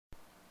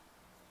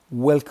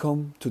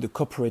Welcome to the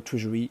Corporate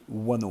Treasury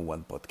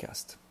 101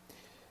 podcast.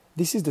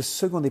 This is the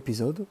second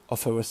episode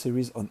of our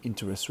series on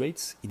interest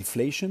rates,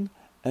 inflation,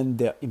 and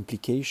their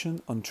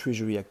implication on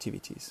treasury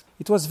activities.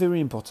 It was very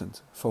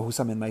important for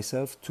Hussam and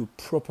myself to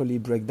properly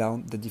break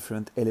down the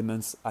different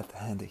elements at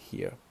hand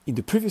here. In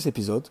the previous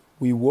episode,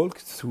 we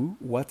walked through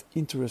what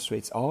interest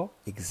rates are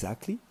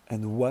exactly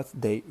and what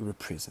they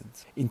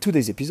represent. In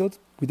today's episode,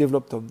 we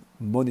developed on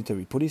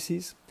monetary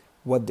policies,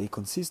 what they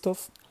consist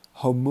of,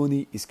 how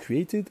money is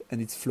created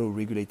and its flow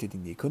regulated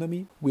in the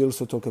economy. We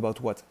also talk about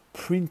what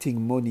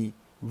printing money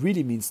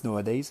really means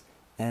nowadays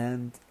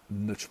and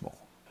much more.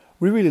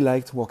 We really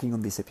liked working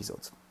on this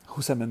episode.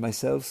 Hussam and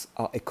myself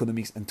are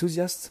economics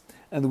enthusiasts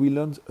and we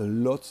learned a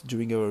lot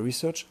during our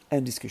research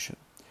and discussion.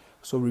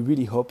 So we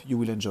really hope you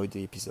will enjoy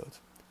the episode.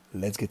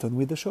 Let's get on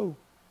with the show.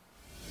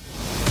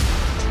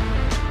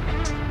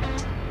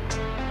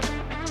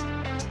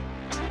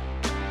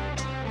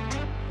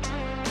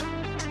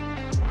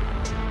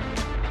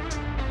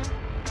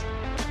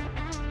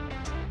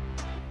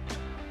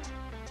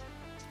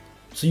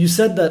 So you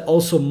said that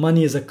also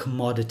money is a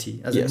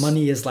commodity, as in Yes.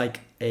 money is like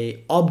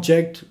a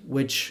object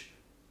which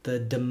the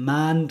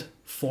demand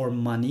for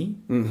money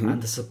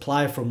and the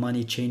supply for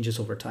money changes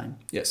over time.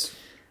 Yes.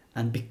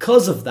 And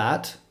because of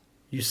that,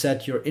 you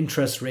set your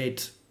interest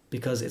rate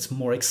because it's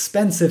more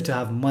expensive to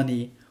have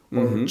money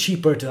or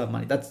cheaper to have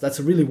money. That's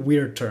a really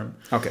weird term.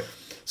 Okay.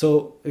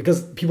 So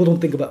because people don't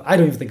think about, I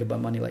don't even think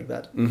about money like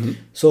that.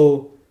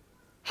 So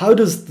how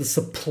does the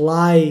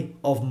supply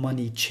of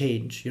money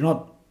change? You're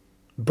not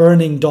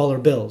burning dollar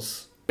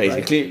bills.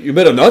 Basically, you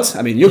better not.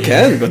 I mean, you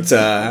can, but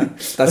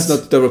that's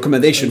not the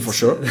recommendation for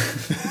sure.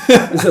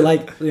 Is it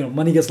like,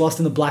 money gets lost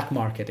in the black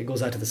market? It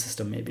goes out of the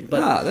system maybe.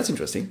 But That's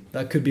interesting.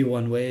 that could be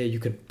one way. You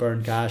could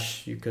burn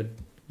cash. You could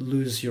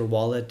lose your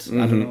wallet.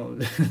 I don't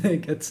know.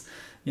 It gets,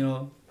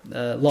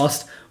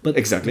 lost. But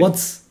Exactly.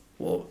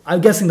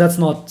 I'm guessing that's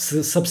not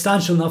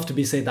substantial enough to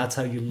be say that's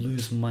how you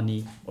lose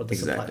money or the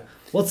Exactly. supply.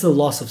 What's the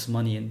loss of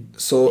money in?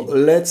 So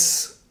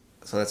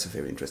that's a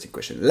very interesting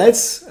question.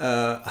 Let's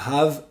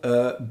have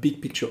a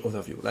big picture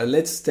overview.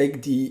 Let's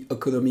take the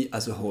economy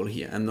as a whole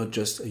here and not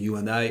just you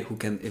and I who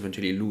can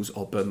eventually lose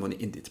or burn money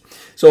in it.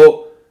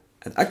 So,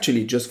 and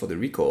actually just for the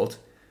record,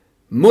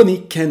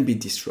 money can be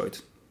destroyed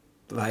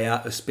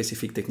via a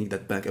specific technique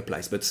that bank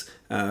applies, but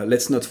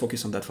let's not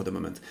focus on that for the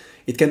moment.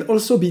 It can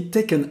also be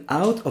taken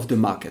out of the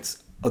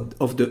markets,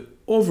 of the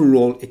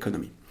overall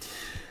economy.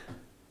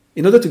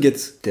 In order to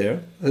get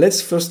there,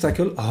 let's first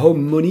tackle how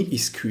money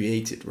is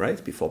created,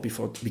 right?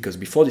 Because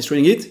before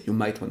destroying it, you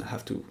might want to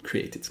have to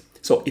create it.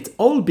 So it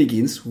all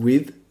begins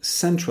with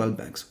central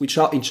banks, which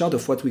are in charge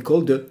of what we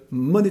call the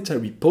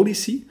monetary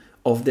policy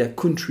of their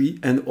country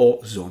and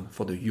or zone,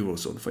 for the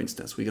Eurozone, for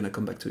instance. We're going to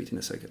come back to it in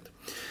a second.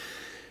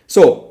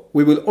 So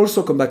we will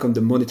also come back on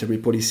the monetary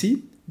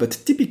policy, but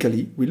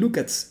typically we look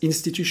at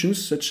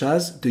institutions such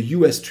as the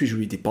US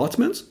Treasury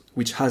Department,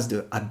 which has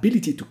the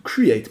ability to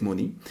create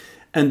money,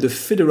 and the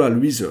Federal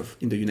Reserve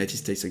in the United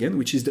States again,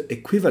 which is the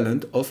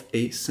equivalent of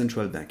a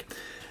central bank.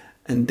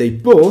 And they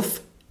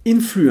both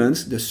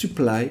influence the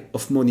supply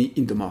of money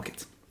in the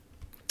market.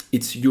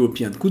 Its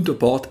European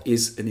counterpart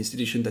is an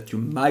institution that you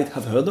might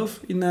have heard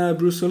of in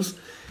Brussels,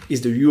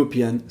 is the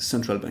European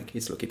Central Bank.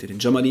 It's located in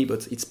Germany,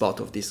 but it's part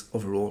of this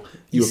overall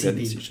European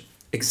institution.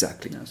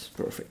 Exactly. Yes.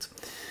 Perfect.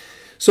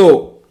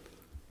 So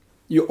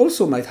you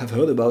also might have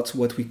heard about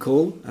what we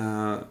call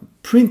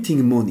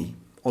printing money,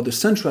 or the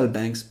central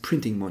banks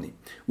printing money,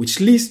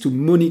 which leads to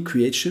money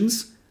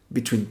creations,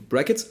 between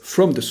brackets,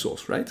 from the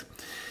source, right?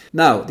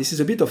 Now, this is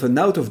a bit of an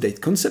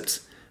out-of-date concept,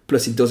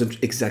 plus it doesn't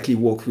exactly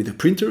work with a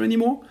printer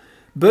anymore,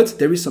 but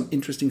there is some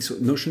interesting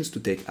notions to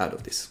take out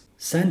of this.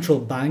 Central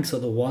banks are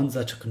the ones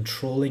that are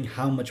controlling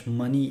how much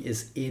money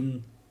is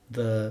in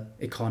the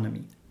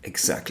economy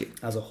Exactly.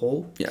 as a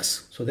whole.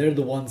 Yes. So they're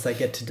the ones that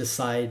get to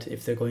decide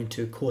if they're going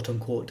to quote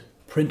unquote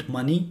print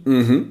money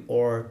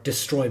or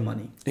destroy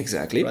money.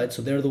 Exactly. Right?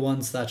 So they're the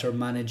ones that are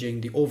managing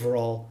the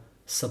overall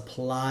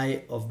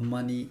supply of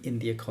money in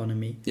the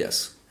economy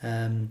Yes.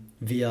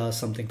 via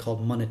something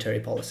called monetary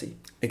policy,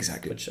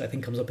 Exactly. which I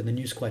think comes up in the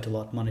news quite a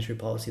lot. Monetary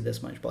policy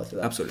this, monetary policy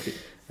that. Absolutely.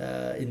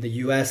 In the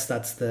US,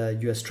 that's the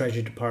US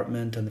Treasury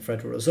Department and the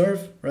Federal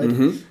Reserve, right?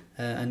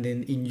 And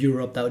in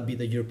Europe, that would be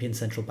the European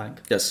Central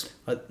Bank. Yes.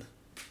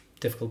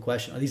 Difficult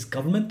question. Are these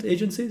government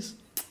agencies?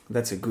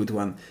 That's a good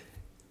one.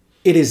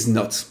 It is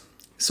not.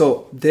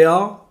 So they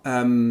are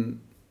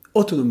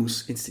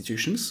autonomous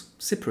institutions,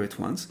 separate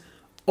ones.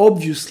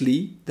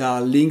 Obviously, they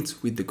are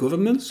linked with the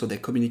government, so they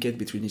communicate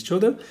between each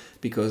other,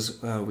 because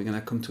we're going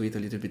to come to it a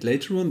little bit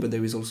later on, but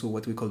there is also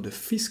what we call the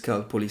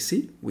fiscal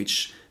policy,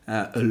 which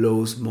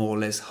allows more or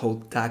less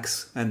how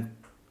tax and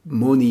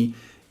money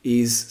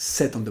is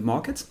set on the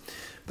market.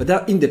 But they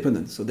are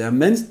independent, so they are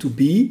meant to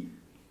be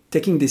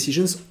taking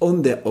decisions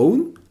on their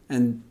own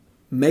and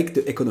make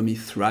the economy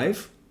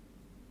thrive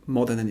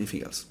more than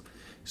anything else.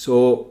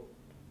 So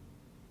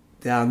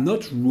they are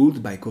not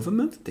ruled by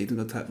government.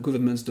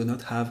 Governments do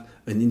not have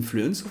an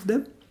influence of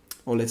them.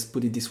 Or let's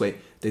put it this way,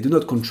 they do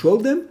not control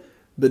them,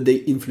 but they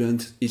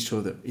influence each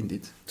other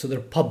indeed. So they're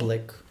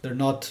public. They're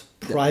not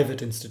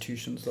private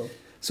institutions, though.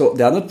 So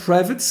they are not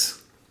private.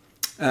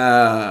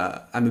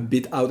 I'm a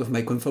bit out of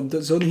my comfort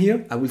zone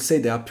here. I will say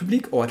they are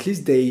public, or at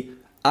least they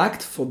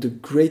act for the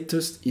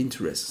greatest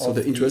interest. So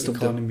the interest of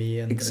the economy.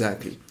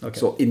 Exactly. Okay.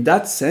 So in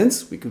that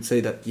sense, we could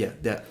say that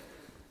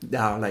they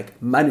are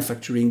like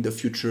manufacturing the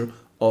future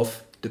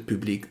of the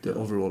public, the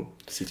overall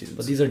citizens.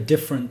 But these are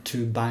different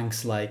to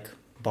banks like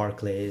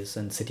Barclays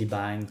and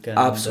Citibank and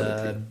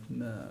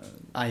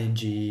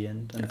ING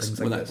and yes, things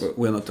like this.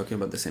 We're not talking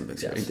about the same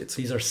banks Yes. here, indeed.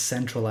 These are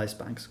centralized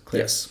banks.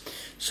 Clear. Yes.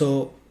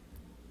 So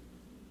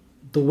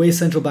the way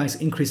central banks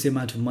increase the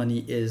amount of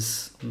money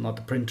is not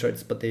the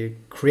printers, but they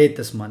create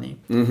this money.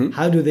 Mm-hmm.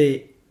 How do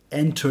they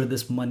enter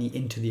this money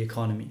into the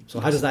economy? So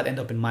how does that end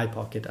up in my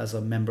pocket as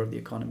a member of the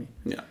economy?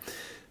 Yeah.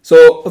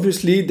 So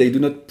obviously they do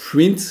not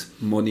print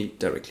money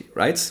directly,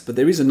 right? But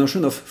there is a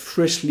notion of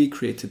freshly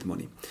created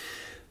money.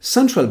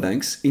 Central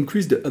banks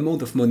increase the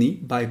amount of money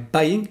by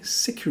buying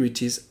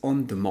securities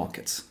on the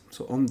markets.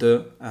 So on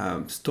the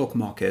stock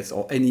markets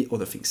or any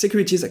other thing.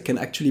 Securities can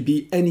actually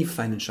be any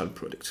financial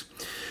product.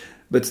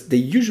 But they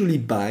usually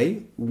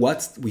buy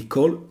what we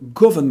call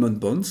government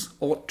bonds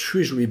or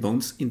treasury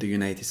bonds in the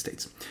United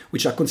States,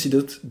 which are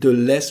considered the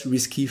less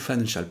risky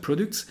financial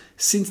products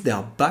since they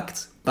are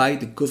backed by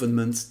the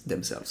governments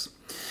themselves.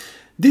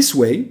 This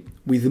way,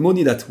 with the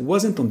money that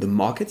wasn't on the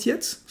market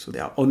yet, so they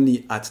are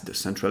only at the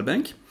central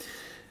bank,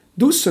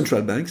 those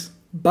central banks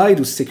buy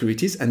those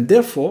securities and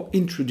therefore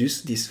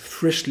introduce this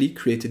freshly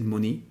created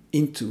money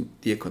into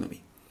the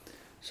economy.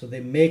 So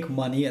they make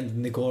money and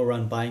then they go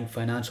around buying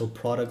financial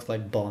products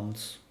like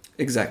bonds.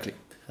 Exactly.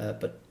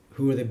 But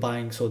who are they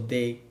buying? So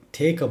they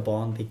take a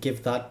bond, they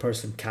give that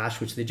person cash,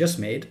 which they just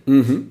made.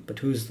 Mm-hmm. But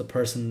who's the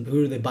person,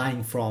 who are they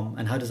buying from?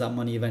 And how does that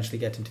money eventually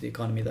get into the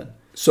economy then?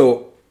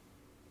 So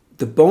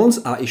the bonds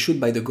are issued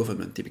by the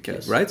government typically,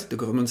 Yes. right? The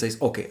government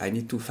says, okay, I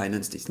need to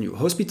finance this new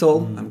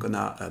hospital. I'm going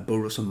to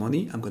borrow some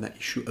money. I'm going to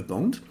issue a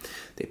bond.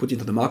 They put it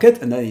on the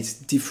market and then it's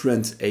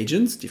different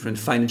agents, different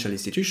financial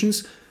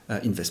institutions,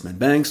 investment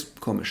banks,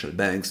 commercial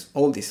banks,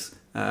 all these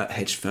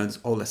hedge funds,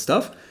 all that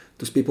stuff.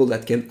 Those people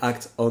that can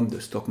act on the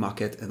stock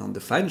market and on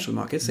the financial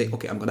market say,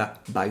 okay, I'm going to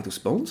buy those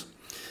bonds.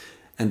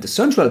 And the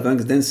central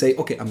banks then say,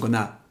 okay, I'm going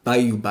to buy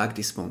you back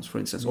these bonds, for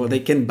instance. Or they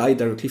can buy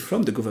directly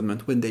from the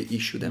government when they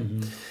issue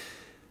them.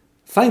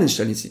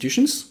 Financial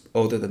institutions,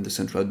 other than the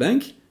central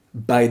bank,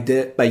 buy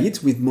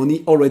it with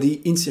money already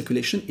in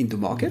circulation in the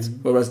market.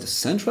 Whereas the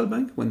central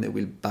bank, when they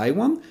will buy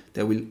one,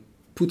 they will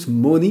put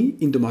money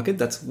in the market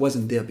that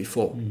wasn't there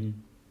before.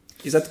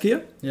 Is that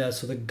clear? Yeah,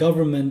 so the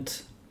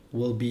government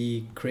will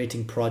be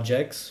creating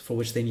projects for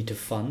which they need to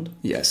fund.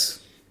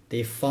 Yes.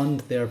 They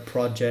fund their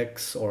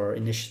projects or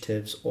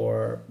initiatives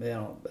or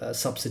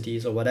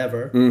subsidies or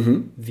whatever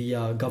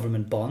via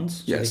government bonds.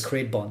 So Yes. they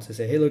create bonds. They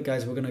say, hey, look,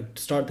 guys, we're going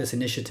to start this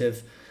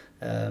initiative.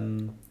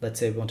 Let's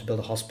say we want to build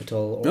a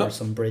hospital or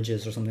some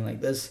bridges or something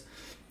like this.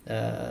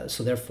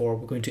 So therefore,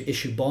 we're going to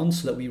issue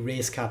bonds so that we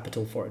raise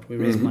capital for it. We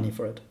raise money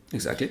for it.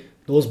 Exactly.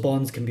 Those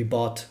bonds can be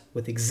bought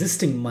with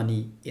existing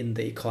money in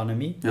the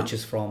economy, which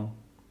is from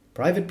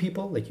private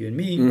people like you and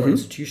me or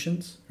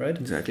institutions, right?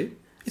 Exactly.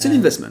 It's an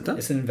investment. Huh?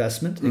 It's an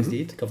investment,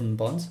 indeed, government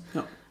bonds.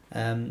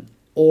 Yeah.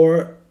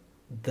 Or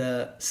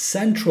the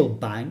central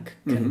bank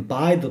can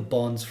buy the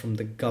bonds from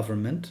the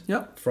government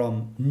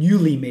from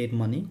newly made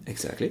money,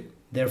 Exactly.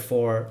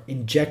 therefore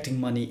injecting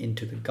money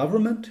into the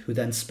government, who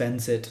then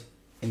spends it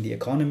in the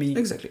economy,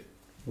 Exactly.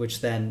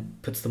 which then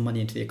puts the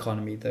money into the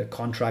economy. The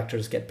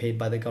contractors get paid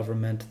by the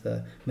government.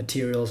 The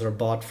materials are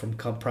bought from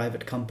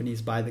private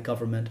companies by the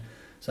government.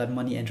 So that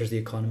money enters the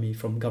economy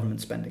from government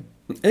spending.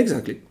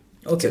 Exactly.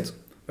 Okay, That's it.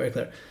 very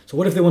clear. So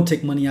what if they want to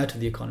take money out of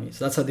the economy?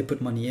 So that's how they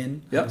put money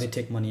in. How do they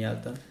take money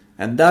out then?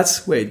 And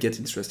that's where it gets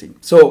interesting.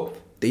 So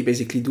they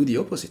basically do the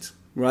opposite.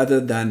 Rather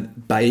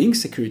than buying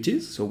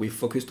securities, so we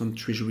focused on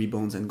treasury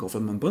bonds and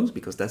government bonds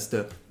because that's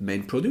the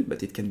main product,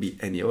 but it can be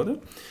any other.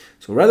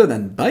 So rather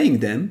than buying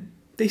them,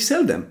 they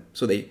sell them.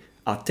 So they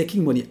are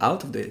taking money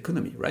out of the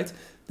economy, right?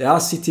 They are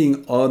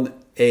sitting on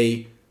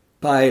a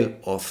pile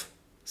of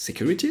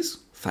securities,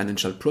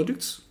 financial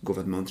products,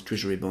 government,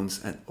 treasury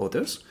bonds, and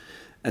others.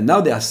 And now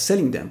they are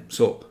selling them.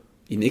 So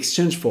in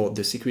exchange for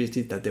the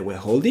securities that they were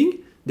holding,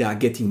 they are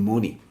getting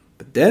money.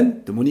 But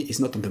then the money is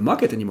not on the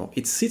market anymore.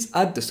 It sits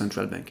at the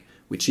central bank,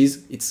 which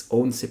is its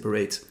own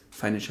separate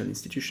financial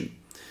institution.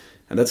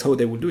 And that's how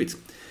they will do it.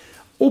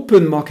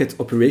 Open market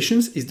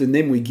operations is the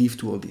name we give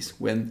to all this,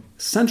 when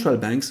central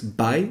banks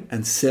buy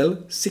and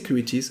sell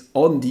securities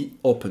on the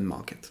open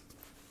market.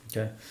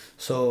 Okay.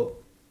 So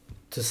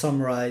to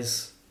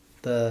summarize,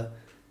 the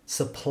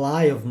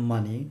supply of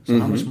money, so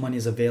how much money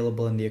is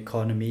available in the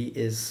economy,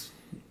 is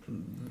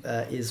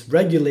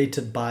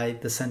regulated by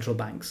the central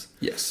banks.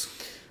 Yes.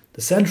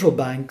 The central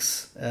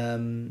banks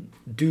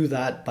do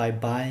that by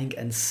buying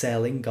and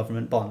selling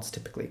government bonds,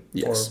 typically,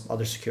 Yes. or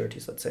other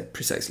securities, let's say.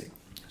 Precisely.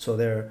 So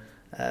they're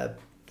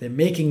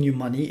making new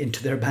money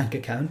into their bank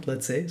account,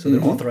 let's say. So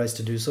they're authorized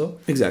to do so.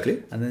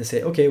 Exactly. And then they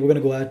say, okay, we're going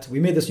to go out. We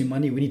made this new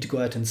money. We need to go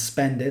out and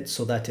spend it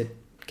so that it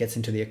gets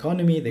into the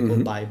economy, they go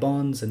buy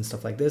bonds and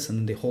stuff like this, and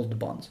they hold the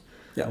bonds.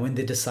 Yeah. And when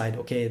they decide,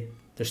 okay,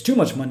 there's too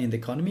much money in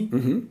the economy,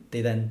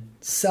 they then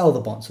sell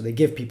the bonds. So they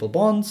give people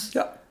bonds,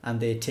 and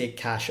they take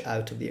cash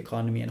out of the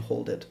economy and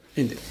hold it.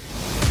 Indeed.